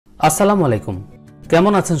আসসালামু আলাইকুম,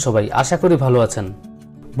 কেমন আছেন সবাই? আশা করি ভালো আছেন।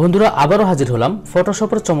 বন্ধুরা, আবারও হাজির হলাম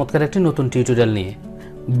ফটোশপের চমৎকার একটি নতুন টিউটোরিয়াল নিয়ে।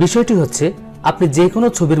 বিষয়টি হচ্ছে আপনি যে কোনো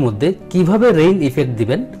ছবির মধ্যে কিভাবে রেইন ইফেক্ট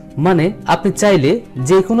দিবেন, মানে আপনি চাইলে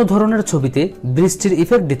যে কোনো ধরনের ছবিতে বৃষ্টির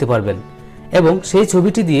ইফেক্ট দিতে পারবেন এবং সেই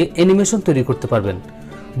ছবিটি দিয়ে অ্যানিমেশন তৈরি করতে পারবেন।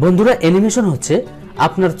 বন্ধুরা, অ্যানিমেশন হচ্ছে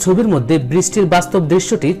আপনার ছবির মধ্যে বৃষ্টির বাস্তব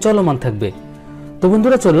দৃশ্যটি চলমান থাকবে। তো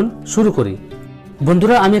বন্ধুরা, চলুন শুরু করি।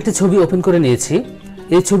 বন্ধুরা, আমি একটি ছবি ওপেন করে নিয়েছি।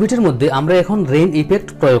 এই ছবিটির মধ্যে আমরা এখন রেইন ইফেক্ট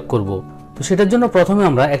প্রয়োগ করব। তো সেটার জন্য প্রথমে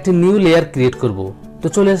আমরা একটি নিউ লেয়ার ক্রিয়েট করব। তো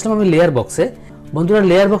চলে আসলাম আমি লেয়ার বক্সে। বন্ধুরা,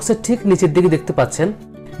 লেয়ার বক্সের ঠিক নিচের দিকে দেখতে পাচ্ছেন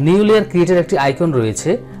নিউ লেয়ার ক্রিয়েটের একটি আইকন রয়েছে।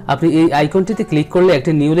 আপনি এই আইকনটিতে ক্লিক করলে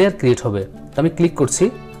একটি নিউ লেয়ার ক্রিয়েট হবে। তো আমি ক্লিক করছি,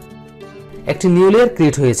 একটি নিউ লেয়ার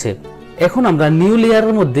ক্রিয়েট হয়েছে। এখন আমরা নিউ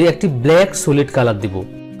লেয়ারের মধ্যে একটি ব্ল্যাক সলিড কালার দিব।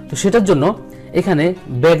 তো সেটার জন্য এখানে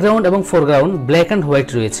ব্যাকগ্রাউন্ড এবং ফোরগ্রাউন্ড ব্ল্যাক অ্যান্ড হোয়াইট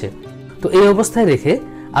রয়েছে। তো এই অবস্থায় রেখে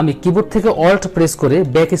আমি কিবোর্ড থেকে অল্ট প্রেস করে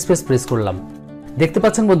ব্যাক স্পেস প্রেস করলাম। দেখতে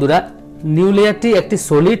পাচ্ছেন বন্ধুরা, নিউ লেয়ারটি একটি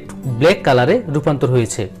সলিড ব্ল্যাক কালারে রূপান্তর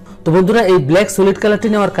হয়েছে। তো বন্ধুরা, এই ব্ল্যাক সলিড কালারটি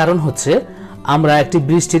নেওয়ার কারণ হচ্ছে আমরা একটি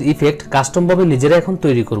বৃষ্টির ইফেক্ট কাস্টমভাবে নিজেরা এখন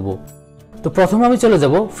তৈরি করব। তো প্রথমে আমি চলে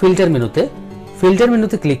যাব ফিল্টার মেনুতে। ফিল্টার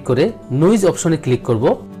মেনুতে ক্লিক করে নয়েজ অপশনে ক্লিক করব।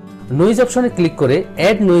 নয়েজ অপশনে ক্লিক করে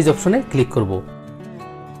অ্যাড নয়েজ অপশনে ক্লিক করব।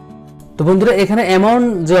 তো বন্ধুরা, এখানে অ্যামাউন্ট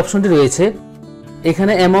যে অপশনটি রয়েছে,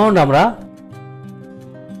 এখানে অ্যামাউন্ট আমরা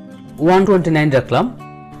 129 রাখলাম।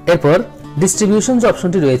 এরপর ডিস্ট্রিবিউশন যে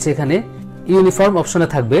অপশনটি রয়েছে এখানে ইউনিফর্ম অপশনে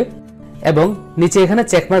থাকবে এবং নিচে এখানে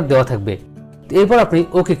চেকমার্ক দেওয়া থাকবে। এরপর আপনি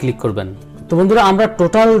ওকে ক্লিক করবেন। তো বন্ধুরা, আমরা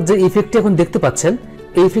টোটাল যে ইফেক্টটি এখন দেখতে পাচ্ছেন,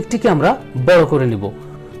 এই ইফেক্টটিকে আমরা বড় করে নিব।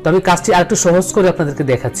 তো আমি কাজটি আরেকটু সহজ করে আপনাদেরকে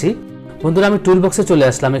দেখাচ্ছি। বন্ধুরা, আমি টুল বক্সে চলে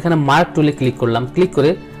আসলাম। এখানে মার্ক টুলে ক্লিক করলাম। ক্লিক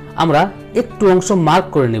করে আমরা একটু অংশ মার্ক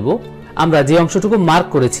করে নেব। আমরা যে অংশটুকু মার্ক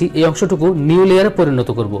করেছি এই অংশটুকু নিউ লেয়ারে পরিণত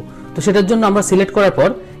করব। তো সেটার জন্য আমরা সিলেক্ট করার পর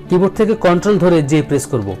কিবোর্ড থেকে কন্ট্রোল ধরে জে প্রেস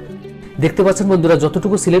করব। দেখতে পাচ্ছেন বন্ধুরা,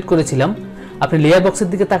 যতটুকু সিলেক্ট করেছিলাম আপনি লেয়ার বক্সের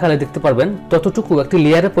দিকে তাকালে দেখতে পারবেন ততটুকু একটি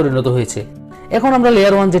লেয়ারে পরিণত হয়েছে। এখন আমরা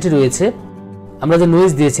লেয়ার 1 যেটি রয়েছে, আমরা যে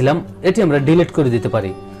নয়েজ দিয়েছিলাম, এটি আমরা ডিলিট করে দিতে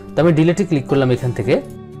পারি। তো আমি ডিলিটে ক্লিক করলাম এখান থেকে,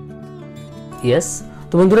 ইয়েস।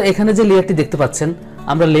 তো বন্ধুরা, এখানে যে লেয়ারটি দেখতে পাচ্ছেন,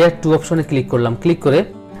 আমরা লেয়ার 2 অপশনে ক্লিক করলাম। ক্লিক করে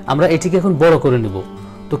আমরা এটিকে এখন বড় করে নিব।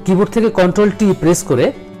 তো কিবোর্ড থেকে কন্ট্রোল টি প্রেস করে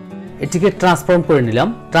এটিকে ট্রান্সফর্ম করে নিলাম।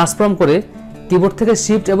 ট্রান্সফর্ম করে কিবোর্ড থেকে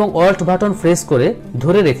শিফট এবং অল্ট বাটন প্রেস করে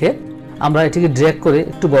ধরে রেখে আমরা এটিকে ড্র্যাগ করে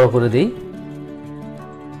একটু বড় করে দেই।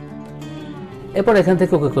 এরপর এখান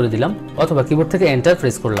থেকে ওকে করে দিলাম, অথবা কিবোর্ড থেকে এন্টার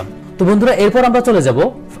প্রেস করলাম। তো বন্ধুরা, এরপর আমরা চলে যাব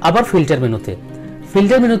আবার ফিল্টার মেনুতে।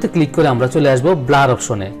 ফিল্টার মেনুতে ক্লিক করে আমরা চলে আসব ব্লার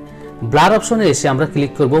অপশনে। ব্লার অপশনে এসে আমরা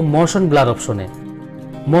ক্লিক করব মোশন ব্লার অপশনে।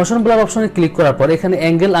 মোশন ব্লার অপশনে ক্লিক করার পর এখানে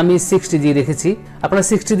অ্যাঙ্গেল আমি 60 দিয়ে রেখেছি। আপনারা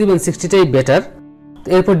 60 দিবেন, 60টাই বেটার।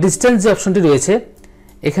 এরপর ডিসটেন্স যে অপশনটি রয়েছে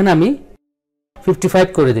এখানে আমি 55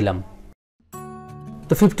 করে দিলাম।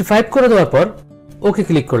 তো 55 করে দেওয়ার পর ওকে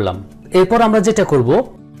ক্লিক করলাম। এরপর আমরা যেটা করব,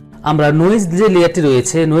 আমরা নয়েজ যে লেয়ারটি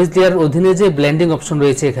রয়েছে, নয়েজ লেয়ার অধীনে যে ব্লেন্ডিং অপশন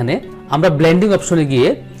রয়েছে, এখানে আমরা ব্লেন্ডিং অপশনে গিয়ে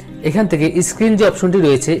এখান থেকে স্ক্রিন যে অপশনটি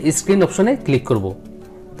রয়েছে স্ক্রিন অপশনে ক্লিক করব।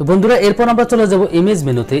 তো বন্ধুরা, এরপর আমরা চলে যাব ইমেজ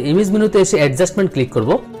মেনুতে। ইমেজ মেনুতে এসে অ্যাডজাস্টমেন্ট ক্লিক করব।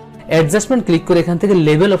 অ্যাডজাস্টমেন্ট ক্লিক করে এখান থেকে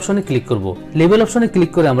লেভেল অপশনে ক্লিক করব। লেভেল অপশনে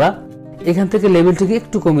ক্লিক করে আমরা এখান থেকে লেভেলটিকে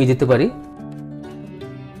একটু কমিয়ে দিতে পারি,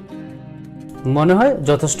 মনে হয়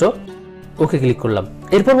যথেষ্ট। ওকে ক্লিক করলাম।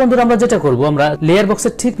 এরপর বন্ধুরা, আমরা যেটা করব, আমরা লেয়ার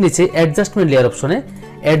বক্সের ঠিক নিচে অ্যাডজাস্টমেন্ট লেয়ার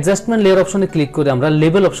অপশনে ক্লিক করে আমরা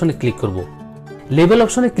লেভেল অপশনে ক্লিক করব। লেভেল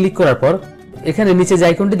অপশনে ক্লিক করার পর এখানে নিচে যে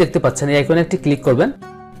আইকনটি দেখতে পাচ্ছেন, এই আইকনে একটি ক্লিক করবেন।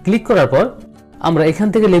 ক্লিক করার পর আমরা এখান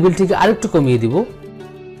থেকে লেভেলটিকে আরেকটু কমিয়ে দিব,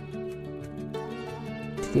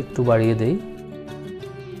 একটু বাড়িয়ে দেই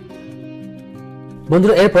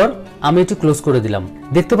বন্ধুরা। এরপর আমি এটি ক্লোজ করে দিলাম।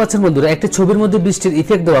 দেখতে পাচ্ছেন বন্ধুরা, একটি ছবির মধ্যে বৃষ্টির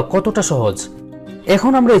ইফেক্ট দেওয়া কতটা সহজ।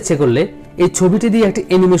 এখন আমরা ইচ্ছে করলে এই ছবিটি দিয়ে একটি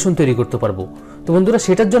অ্যানিমেশন তৈরি করতে পারবো। তো বন্ধুরা,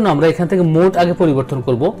 সেটার জন্য আমরা এখান থেকে মোড আগে পরিবর্তন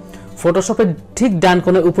করব। ফটোশপের ঠিক ডান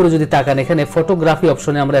কোণার উপরে যদি তাকান, এখানে ফটোগ্রাফি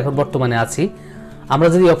অপশনে আমরা এখন বর্তমানে আছি। আমরা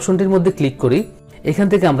যদি অপশনটির মধ্যে ক্লিক করি, এখান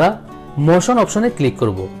থেকে আমরা মোশন অপশনে ক্লিক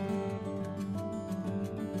করব।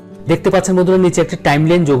 দেখতে পাচ্ছেন বন্ধুরা, নিচে একটি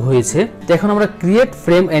টাইমলাইন যোগ হয়েছে। তো এখন আমরা ক্রিয়েট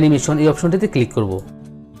ফ্রেম অ্যানিমেশন এই অপশনটিতে ক্লিক করব।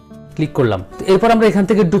 ক্লিক করলাম। তো এরপর আমরা এখান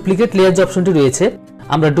থেকে ডুপ্লিকেট লেয়ার যে অপশনটি রয়েছে,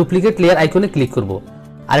 আমরা ডুপ্লিকেট লেয়ার আইকনে ক্লিক করব।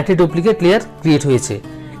 আরেকটি ডুপ্লিকেট লেয়ার ক্রিয়েট হয়েছে।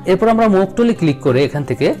 এরপর আমরা মুভ টুলে ক্লিক করে এখান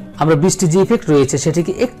থেকে আমরা বৃষ্টির যে ইফেক্ট রয়েছে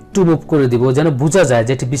সেটিকে একটু মুভ করে দিব, যেন বোঝা যায়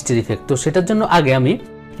যে এটি বৃষ্টির ইফেক্ট। তো সেটার জন্য আগে আমি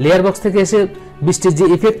লেয়ার বক্স থেকে এসে বৃষ্টির যে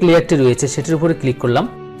ইফেক্ট লেয়ারটি রয়েছে সেটির উপরে ক্লিক করলাম।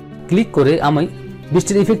 ক্লিক করে আমি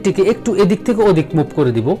বৃষ্টির ইফেক্টটিকে একটু এদিক থেকে ওদিক মুভ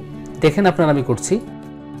করে দিব। দেখেন আপনারা, আমি করছি।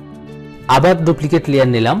 আবার ডুপ্লিকেট লেয়ার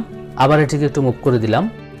নিলাম, আবার এটিকে একটু মুভ করে দিলাম,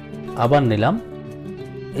 আবার নিলাম।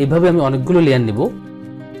 এইভাবে আমি অনেকগুলো লেয়ার নিব।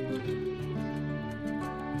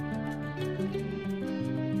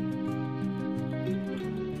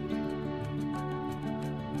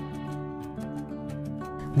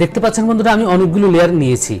 দেখতে পাচ্ছেন বন্ধুরা আমি অনেকগুলো লেয়ার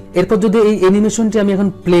নিয়েছি। এরপর যদি এই অ্যানিমেশনটি আমি এখন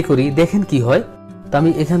প্লে করি, দেখেন কি হয়। তো আমি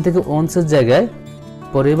এখান থেকে ওয়ান্সের জায়গায়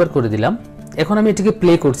পরে এবার করে দিলাম। এখন আমি এটিকে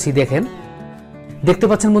প্লে করছি, দেখেন দেখতে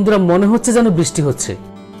পাচ্ছেন বন্ধুরা মনে হচ্ছে যেন বৃষ্টি হচ্ছে।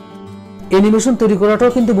 অ্যানিমেশন তৈরি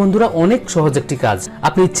করাটাও কিন্তু বন্ধুরা অনেক সহজ একটি কাজ।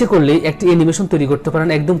 আপনি ইচ্ছে করলেই একটি অ্যানিমেশন তৈরি করতে পারেন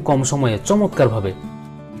একদম কম সময়ে চমৎকারভাবে।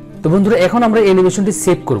 তো বন্ধুরা এখন আমরা অ্যানিমেশনটি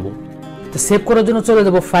সেভ করব। তো সেভ করার জন্য চলে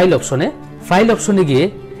যাব ফাইল অপশনে। ফাইল অপশনে গিয়ে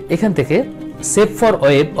এখান থেকে সেভ ফর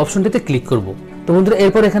ওয়েব অপশনটিতে ক্লিক করব। তো বন্ধুরা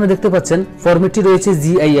এরপর এখানে দেখতে পাচ্ছেন ফরম্যাটটি রয়েছে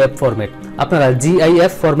জিআইএফ ফরম্যাট। আপনারা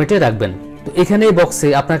জিআইএফ ফরম্যাটে রাখবেন। তো এখানে এই বক্সে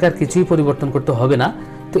আপনাকে আর কিছুই পরিবর্তন করতে হবে না।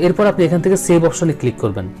 তো এরপর আপনি এখান থেকে সেভ অপশনে ক্লিক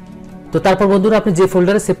করবেন। তো তারপর বন্ধুরা আপনি যে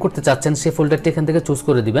ফোল্ডারে সেভ করতে চাচ্ছেন সেই ফোল্ডারটি এখান থেকে চুজ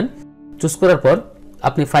করে দিবেন। চুজ করার পর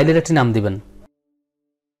আপনি ফাইলের একটি নাম দিবেন।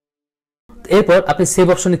 এরপর আপনি সেভ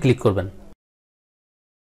অপশনে ক্লিক করবেন।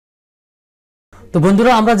 তো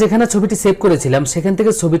বন্ধুরা আমরা যেখানে ছবিটি সেভ করেছিলাম সেখান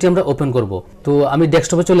থেকে ছবিটি আমরা ওপেন করব। তো আমি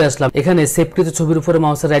ডেস্কটপে চলে আসলাম। এখানে সেভকৃত ছবির উপরে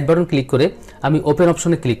মাউসের রাইট বাটন ক্লিক করে আমি ওপেন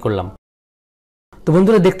অপশনে ক্লিক করলাম। তো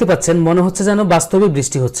বন্ধুরা দেখতে পাচ্ছেন মনে হচ্ছে যেন বাস্তবে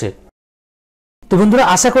বৃষ্টি হচ্ছে। তো বন্ধুরা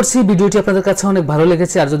আশা করছি ভিডিওটি আপনাদের কাছে অনেক ভালো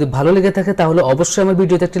লেগেছে। আর যদি ভালো লেগে থাকে তাহলে অবশ্যই আমার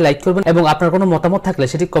ভিডিওতে একটি লাইক করবেন এবং আপনার কোনো মতামত থাকলে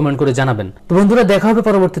সেটি কমেন্ট করে জানাবেন। তো বন্ধুরা দেখা হবে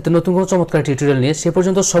পরবর্তীতে নতুন কোনো চমৎকার টিউটোরিয়াল নিয়ে। সে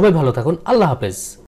পর্যন্ত সবাই ভালো থাকুন। আল্লাহ হাফেজ।